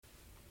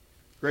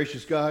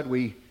Gracious God,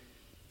 we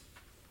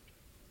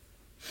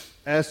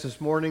ask this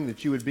morning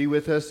that you would be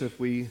with us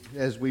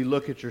as we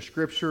look at your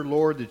scripture,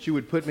 Lord, that you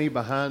would put me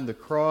behind the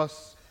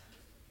cross,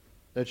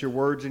 that your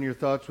words and your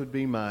thoughts would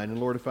be mine.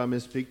 And Lord, if I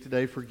misspeak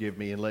today, forgive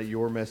me and let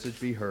your message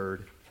be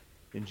heard.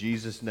 In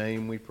Jesus'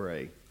 name we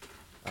pray.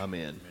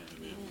 Amen.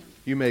 Amen.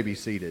 You may be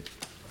seated.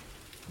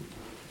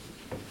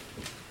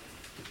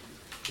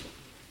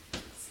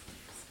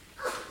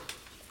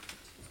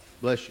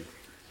 Bless you.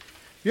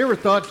 Have you ever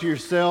thought to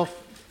yourself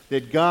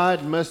that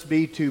God must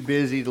be too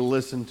busy to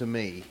listen to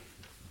me?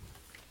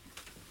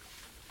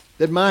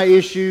 That my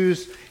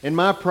issues and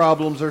my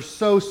problems are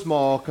so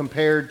small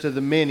compared to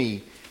the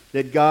many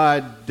that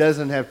God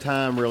doesn't have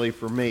time really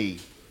for me.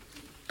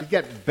 He's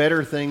got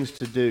better things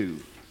to do.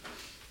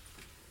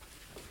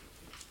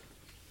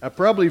 I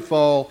probably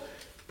fall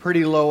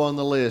pretty low on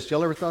the list.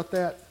 Y'all ever thought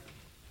that?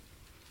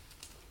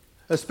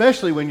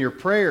 Especially when your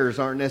prayers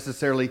aren't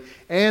necessarily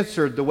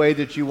answered the way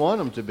that you want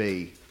them to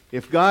be.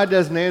 If God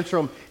doesn't answer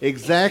them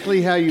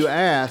exactly how you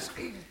ask,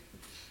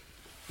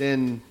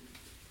 then,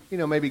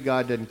 maybe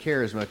God doesn't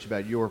care as much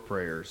about your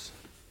prayers.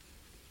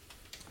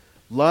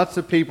 Lots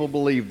of people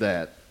believe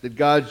that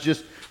God's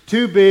just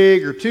too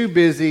big or too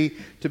busy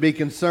to be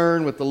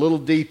concerned with the little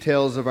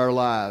details of our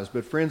lives.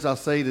 But friends, I'll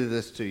say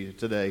this to you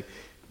today.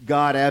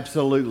 God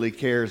absolutely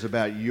cares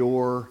about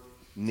your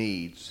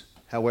needs,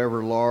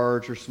 however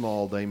large or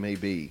small they may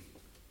be.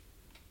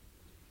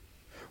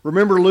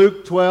 Remember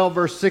Luke 12,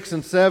 verse 6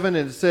 and 7,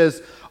 and it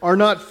says, "Are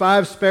not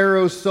 5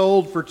 sparrows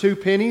sold for 2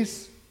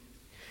 pennies?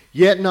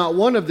 Yet not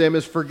one of them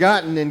is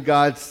forgotten in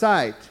God's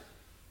sight.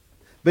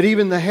 But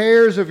even the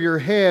hairs of your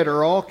head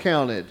are all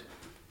counted.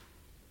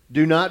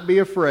 Do not be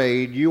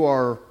afraid, you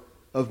are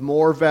of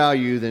more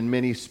value than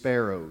many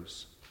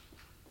sparrows."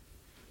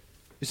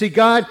 You see,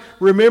 God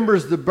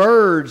remembers the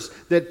birds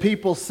that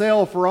people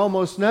sell for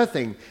almost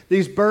nothing.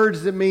 These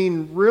birds that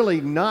mean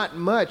really not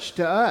much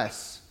to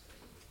us.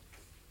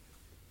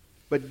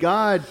 But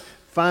God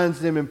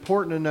finds them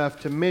important enough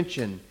to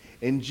mention,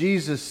 and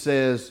Jesus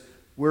says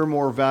we're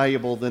more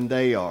valuable than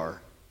they are.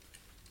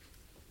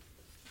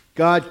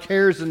 God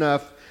cares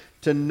enough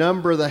to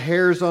number the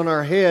hairs on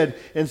our head,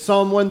 and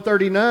Psalm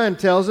 139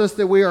 tells us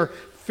that we are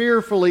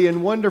fearfully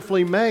and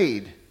wonderfully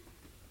made.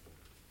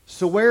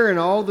 So where in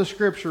all the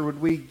Scripture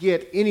would we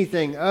get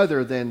anything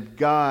other than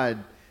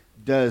God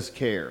does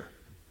care?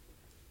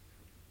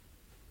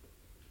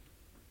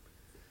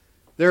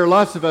 There are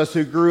lots of us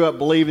who grew up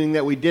believing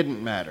that we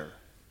didn't matter,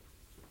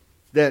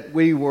 that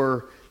we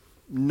were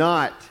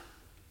not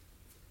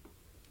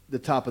the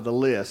top of the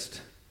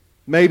list.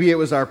 Maybe it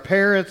was our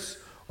parents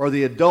or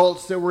the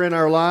adults that were in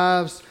our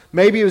lives.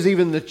 Maybe it was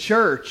even the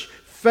church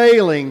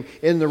failing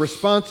in their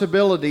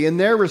responsibility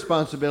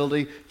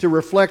to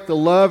reflect the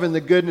love and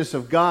the goodness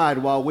of God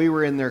while we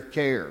were in their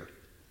care.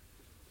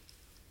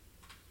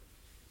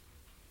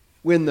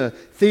 When the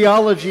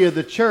theology of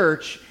the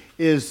church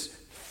is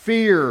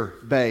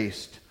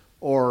fear-based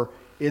or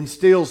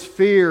instills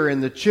fear in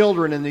the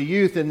children and the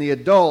youth and the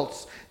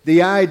adults,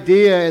 the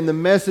idea and the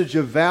message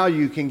of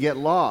value can get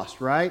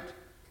lost, right?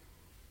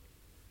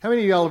 How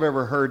many of y'all have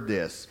ever heard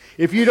this?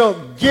 If you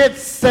don't get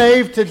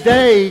saved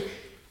today,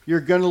 you're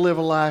going to live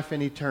a life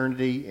in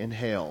eternity in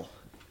hell.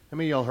 How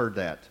many of y'all heard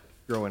that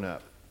growing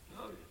up?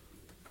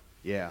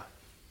 Yeah.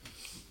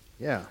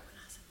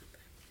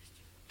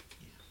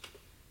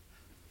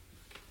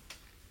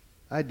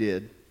 I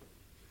did.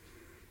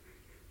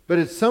 But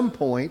at some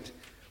point,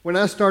 when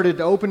I started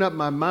to open up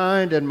my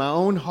mind and my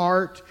own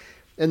heart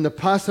and the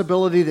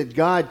possibility that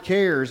God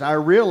cares, I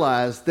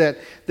realized that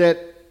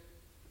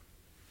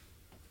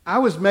I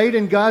was made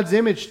in God's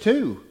image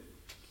too,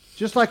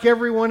 just like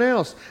everyone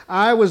else.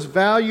 I was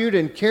valued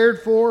and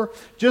cared for,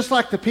 just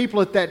like the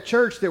people at that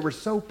church that were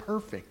so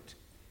perfect.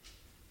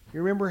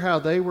 You remember how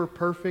they were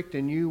perfect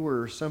and you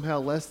were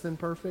somehow less than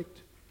perfect?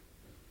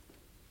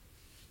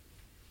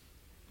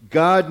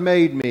 God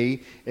made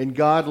me, and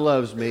God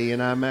loves me,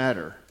 and I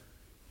matter.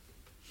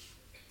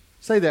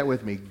 Say that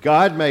with me.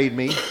 God made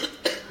me,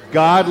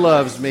 God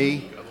loves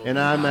me, and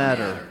I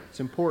matter. It's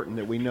important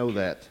that we know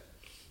that.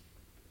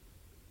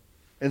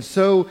 And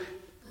so,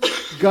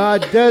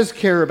 God does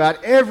care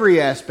about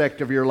every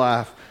aspect of your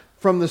life,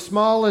 from the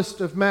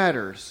smallest of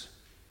matters.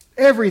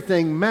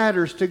 Everything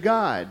matters to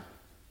God.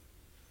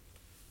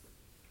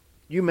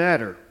 You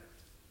matter.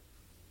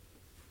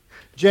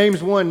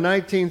 James 1,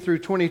 19 through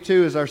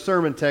 22 is our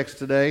sermon text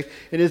today.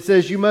 And it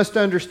says, "You must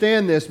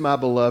understand this, my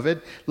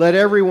beloved. Let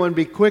everyone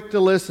be quick to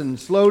listen,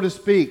 slow to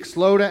speak,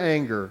 slow to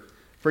anger.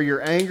 For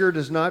your anger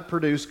does not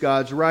produce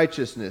God's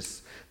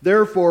righteousness.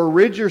 Therefore,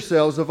 rid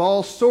yourselves of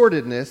all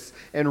sordidness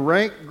and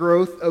rank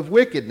growth of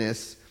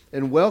wickedness,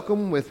 and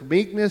welcome with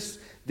meekness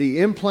the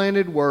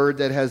implanted word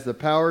that has the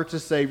power to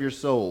save your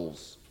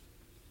souls.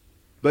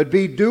 But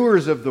be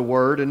doers of the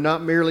word and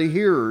not merely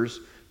hearers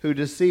who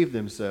deceive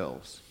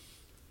themselves."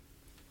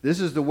 This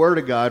is the word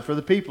of God for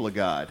the people of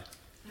God.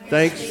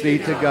 Thanks be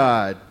to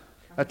God.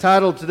 I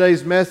titled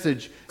today's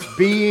message,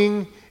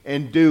 Being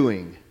and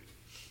Doing.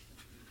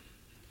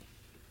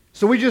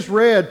 So we just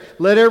read,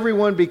 let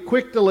everyone be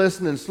quick to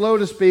listen and slow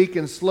to speak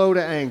and slow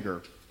to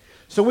anger.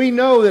 So we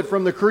know that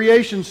from the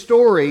creation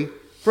story,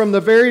 from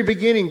the very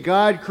beginning,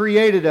 God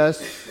created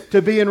us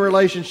to be in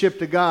relationship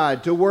to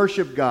God, to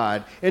worship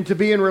God, and to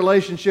be in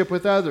relationship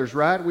with others,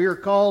 right? We are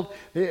called,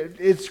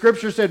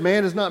 Scripture said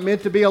man is not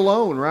meant to be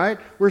alone, right?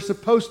 We're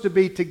supposed to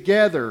be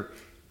together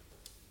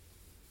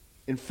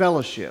in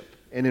fellowship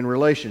and in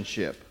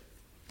relationship.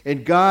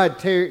 And God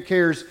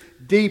cares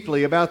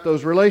deeply about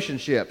those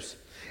relationships.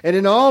 And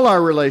in all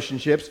our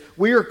relationships,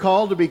 we are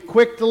called to be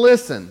quick to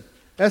listen.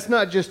 That's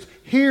not just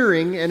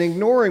hearing and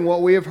ignoring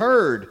what we have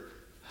heard.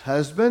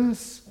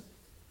 Husbands,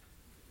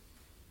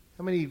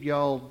 how many of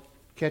y'all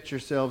catch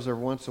yourselves every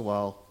once in a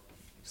while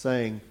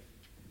saying,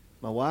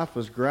 my wife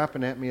was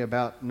griping at me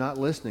about not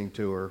listening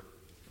to her.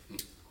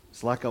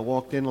 It's like I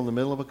walked in on the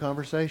middle of a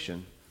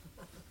conversation.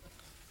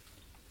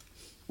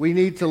 We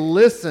need to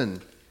listen.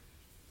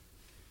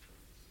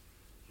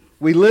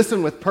 We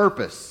listen with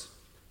purpose.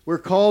 We're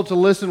called to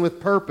listen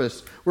with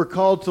purpose. We're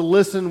called to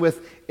listen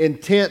with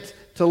intent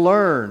to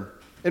learn.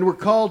 And we're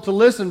called to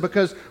listen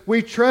because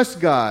we trust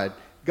God.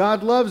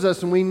 God loves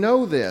us and we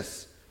know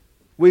this.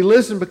 We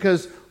listen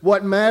because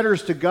what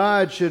matters to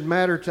God should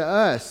matter to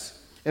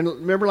us. And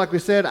remember, like we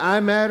said, I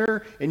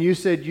matter and you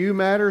said you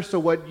matter. So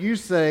what you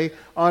say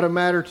ought to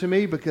matter to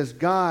me because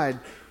God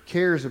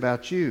cares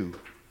about you.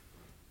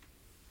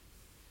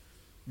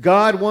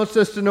 God wants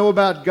us to know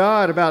about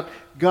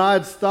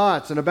God's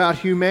thoughts and about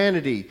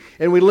humanity.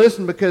 And we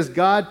listen because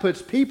God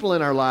puts people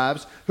in our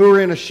lives who are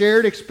in a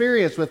shared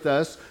experience with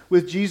us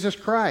with Jesus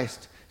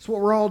Christ. That's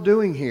what we're all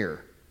doing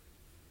here.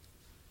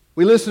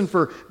 We listen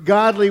for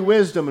godly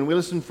wisdom and we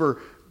listen for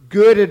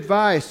good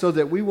advice so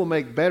that we will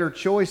make better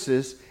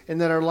choices and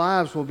that our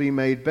lives will be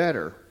made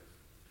better.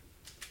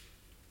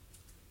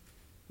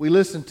 We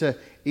listen to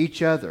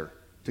each other,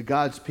 to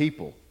God's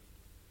people.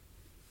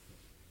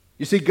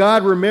 You see,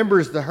 God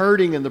remembers the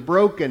hurting and the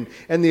broken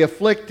and the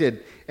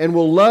afflicted and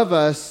will love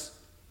us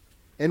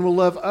and will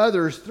love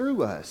others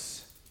through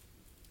us.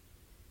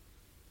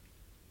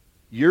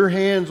 Your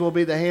hands will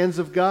be the hands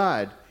of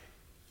God.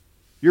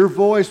 Your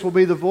voice will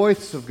be the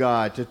voice of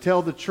God to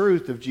tell the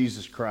truth of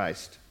Jesus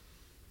Christ.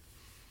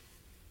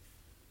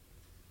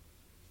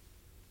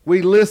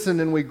 We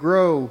listen and we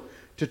grow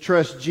to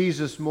trust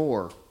Jesus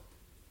more.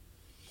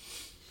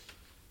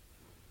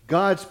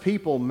 God's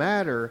people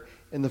matter,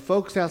 and the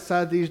folks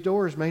outside these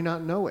doors may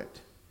not know it.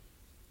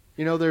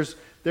 You know, there's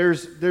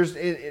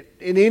in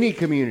any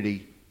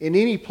community, in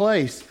any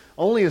place,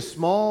 only a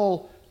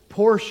small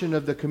portion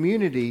of the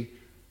community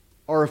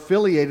are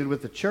affiliated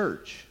with the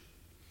church,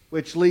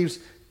 which leaves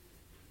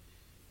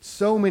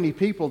so many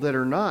people that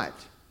are not.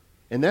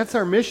 And that's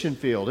our mission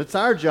field. It's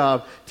our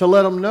job to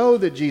let them know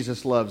that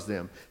Jesus loves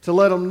them, to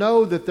let them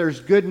know that there's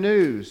good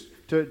news,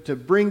 to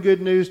bring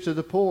good news to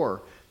the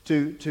poor,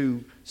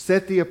 to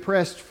set the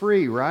oppressed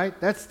free, right?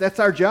 That's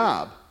our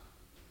job.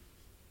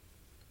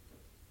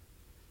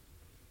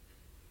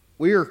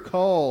 We are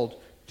called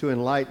to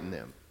enlighten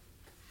them.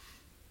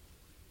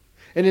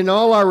 And in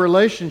all our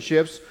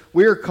relationships,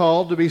 we are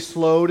called to be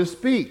slow to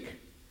speak,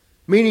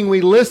 meaning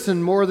we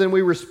listen more than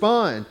we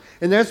respond.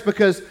 And that's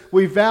because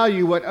we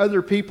value what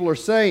other people are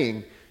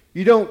saying.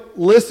 You don't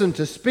listen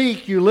to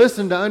speak, you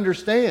listen to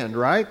understand,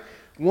 right?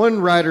 One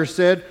writer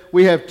said,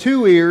 we have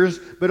 2 ears,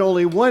 but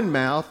only 1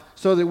 mouth,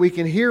 so that we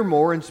can hear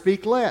more and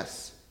speak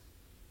less.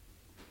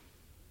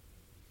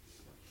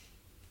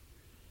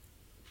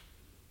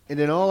 And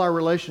in all our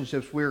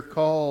relationships, we're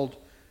called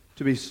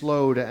to be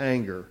slow to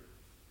anger.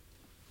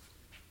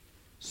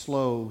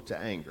 Slow to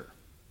anger.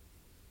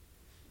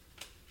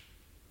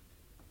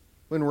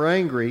 When we're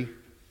angry,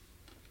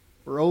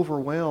 we're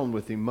overwhelmed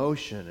with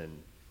emotion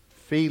and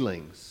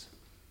feelings.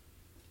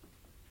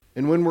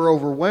 And when we're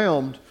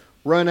overwhelmed,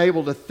 we're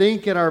unable to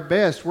think at our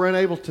best. We're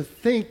unable to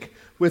think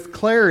with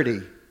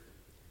clarity.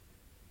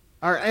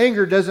 Our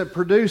anger doesn't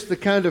produce the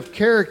kind of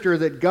character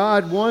that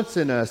God wants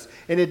in us,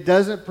 and it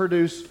doesn't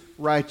produce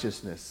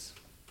righteousness.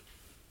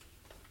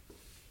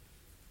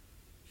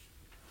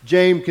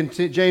 James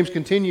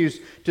continues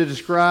to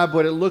describe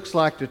what it looks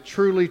like to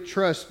truly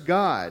trust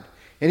God.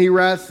 And he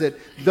writes that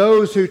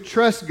those who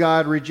trust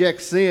God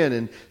reject sin.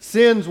 And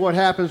sin's what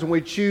happens when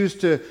we choose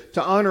to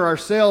honor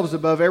ourselves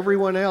above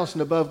everyone else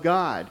and above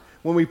God.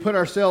 When we put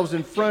ourselves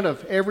in front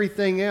of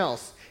everything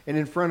else and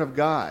in front of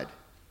God.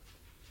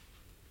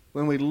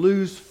 When we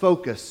lose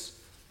focus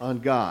on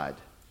God.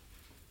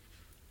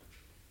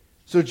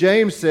 So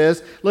James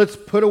says, let's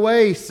put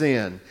away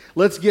sin.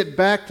 Let's get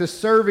back to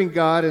serving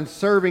God and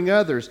serving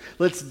others.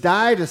 Let's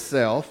die to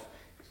self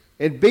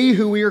and be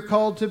who we are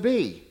called to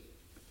be.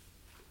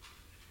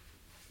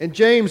 And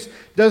James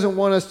doesn't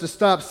want us to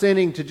stop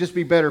sinning to just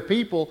be better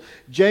people.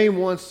 James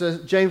wants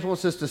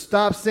us to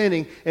stop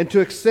sinning and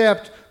to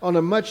accept on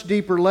a much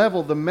deeper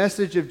level the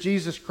message of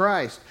Jesus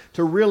Christ,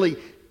 to really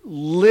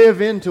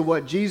live into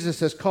what Jesus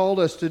has called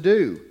us to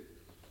do,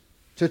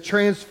 to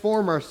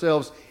transform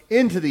ourselves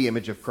into the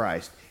image of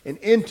Christ and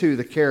into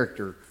the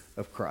character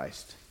of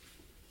Christ.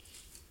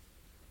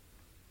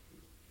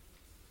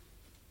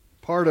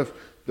 Part of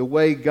the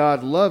way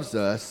God loves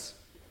us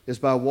is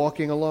by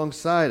walking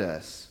alongside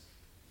us,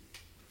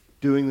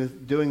 doing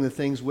the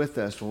things with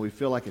us when we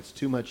feel like it's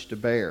too much to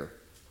bear.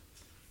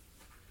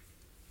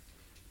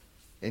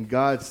 And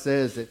God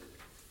says that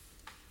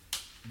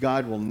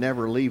God will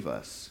never leave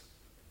us.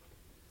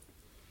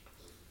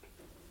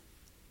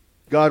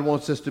 God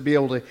wants us to be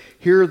able to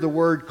hear the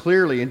word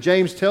clearly. And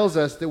James tells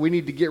us that we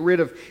need to get rid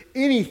of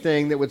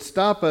anything that would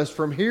stop us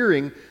from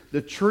hearing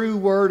the true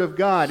word of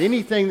God.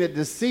 Anything that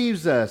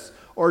deceives us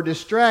or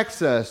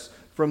distracts us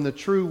from the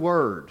true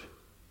word.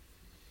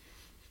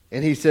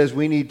 And he says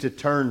we need to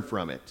turn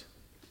from it.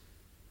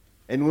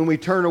 And when we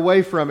turn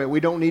away from it, we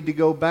don't need to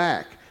go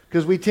back.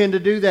 Because we tend to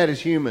do that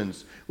as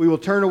humans. We will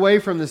turn away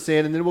from the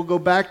sin and then we'll go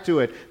back to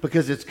it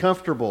because it's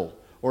comfortable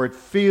or it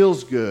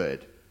feels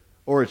good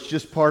or it's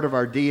just part of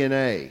our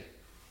DNA.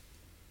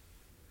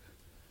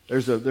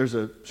 There's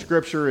a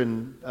scripture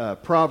in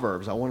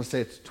Proverbs. I want to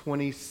say it's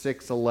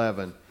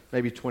 26:11,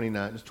 maybe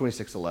 29. It's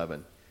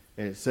 26:11,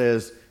 and it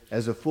says,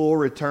 "As a fool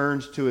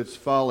returns to its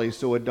folly,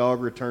 so a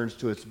dog returns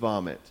to its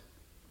vomit."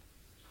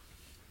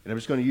 And I'm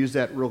just going to use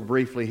that real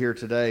briefly here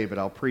today, but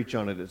I'll preach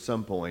on it at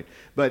some point.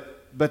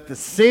 But the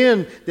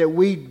sin that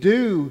we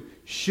do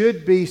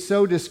should be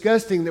so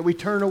disgusting that we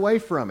turn away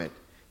from it,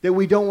 that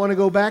we don't want to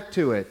go back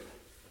to it.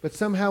 But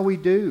somehow we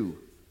do,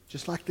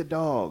 just like the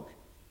dog.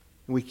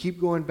 And we keep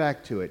going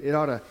back to it. It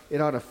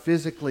ought to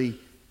physically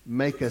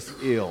make us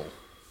ill,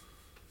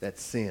 that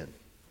sin.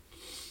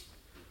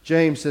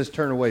 James says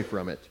turn away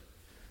from it.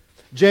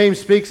 James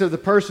speaks of the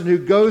person who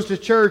goes to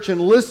church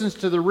and listens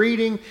to the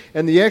reading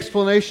and the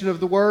explanation of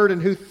the word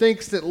and who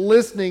thinks that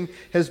listening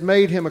has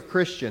made him a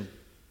Christian.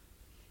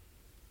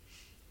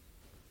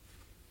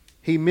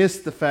 He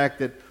missed the fact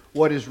that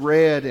what is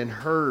read and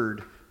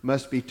heard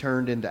must be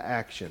turned into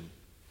action.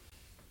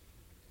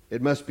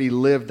 It must be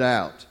lived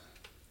out.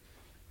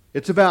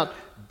 It's about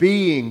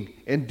being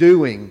and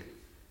doing.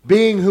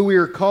 Being who we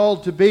are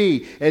called to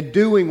be and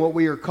doing what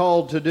we are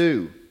called to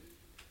do.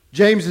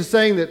 James is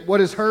saying that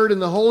what is heard in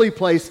the holy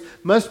place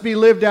must be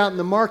lived out in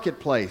the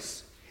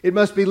marketplace. It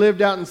must be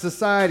lived out in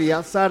society,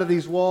 outside of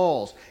these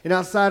walls, and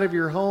outside of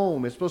your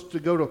home. It's supposed to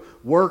go to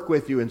work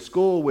with you and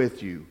school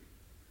with you.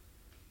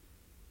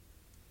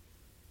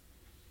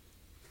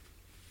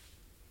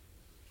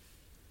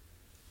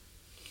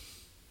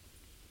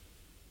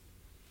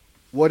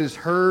 What is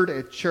heard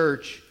at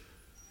church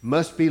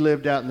must be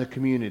lived out in the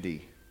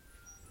community,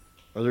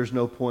 or there's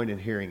no point in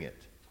hearing it.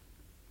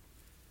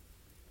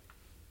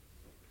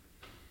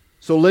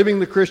 So living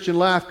the Christian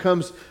life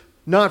comes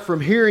not from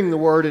hearing the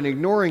word and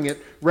ignoring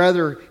it.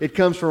 Rather, it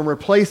comes from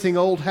replacing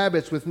old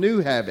habits with new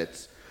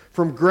habits,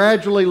 from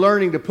gradually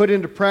learning to put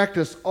into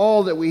practice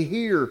all that we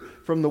hear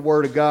from the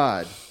Word of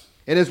God.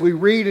 And as we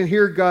read and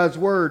hear God's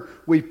Word,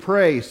 we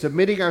pray,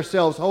 submitting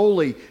ourselves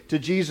wholly to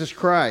Jesus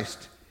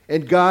Christ.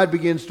 And God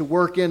begins to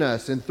work in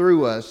us and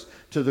through us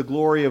to the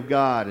glory of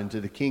God and to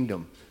the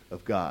kingdom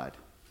of God.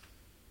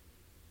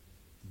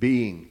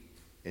 Being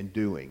and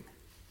doing.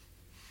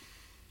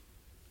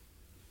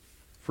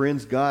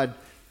 Friends, God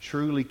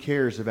truly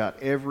cares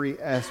about every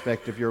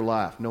aspect of your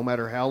life, no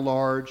matter how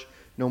large,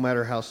 no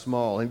matter how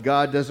small. And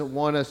God doesn't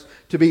want us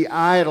to be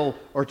idle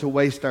or to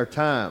waste our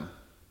time.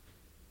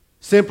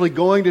 Simply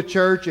going to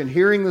church and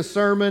hearing the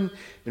sermon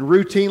and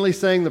routinely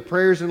saying the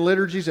prayers and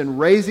liturgies and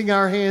raising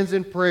our hands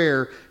in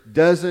prayer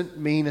doesn't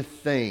mean a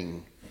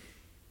thing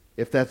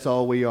if that's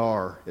all we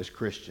are as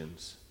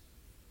Christians.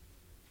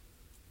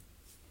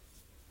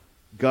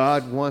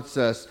 God wants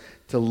us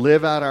to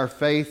live out our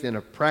faith in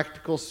a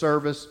practical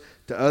service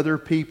to other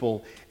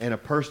people and a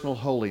personal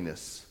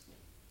holiness.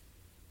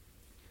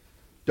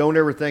 Don't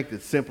ever think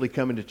that simply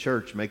coming to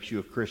church makes you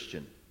a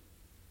Christian.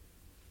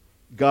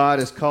 God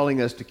is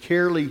calling us to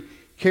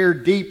care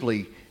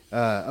deeply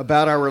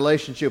about our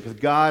relationship with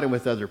God and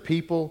with other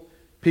people,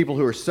 people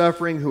who are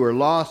suffering, who are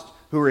lost,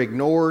 who are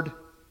ignored.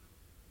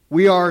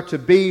 We are to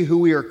be who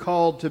we are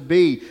called to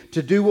be,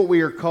 to do what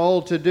we are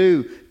called to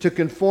do, to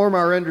conform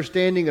our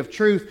understanding of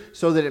truth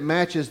so that it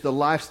matches the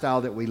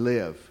lifestyle that we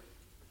live.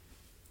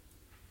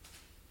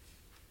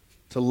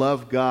 To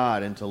love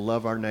God and to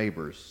love our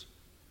neighbors,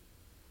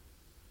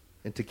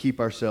 and to keep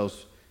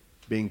ourselves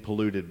being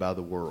polluted by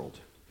the world.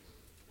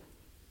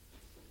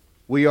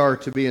 We are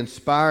to be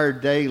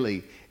inspired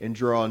daily and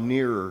draw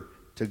nearer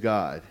to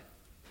God.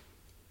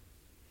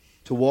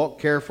 To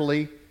walk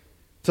carefully,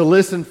 to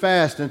listen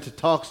fast, and to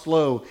talk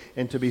slow,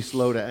 and to be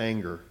slow to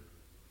anger.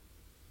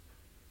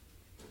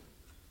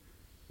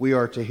 We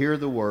are to hear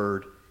the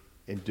word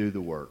and do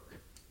the work.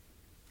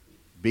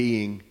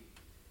 Being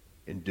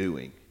and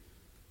doing.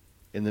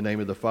 In the name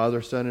of the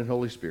Father, Son, and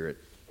Holy Spirit.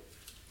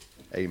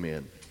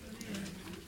 Amen.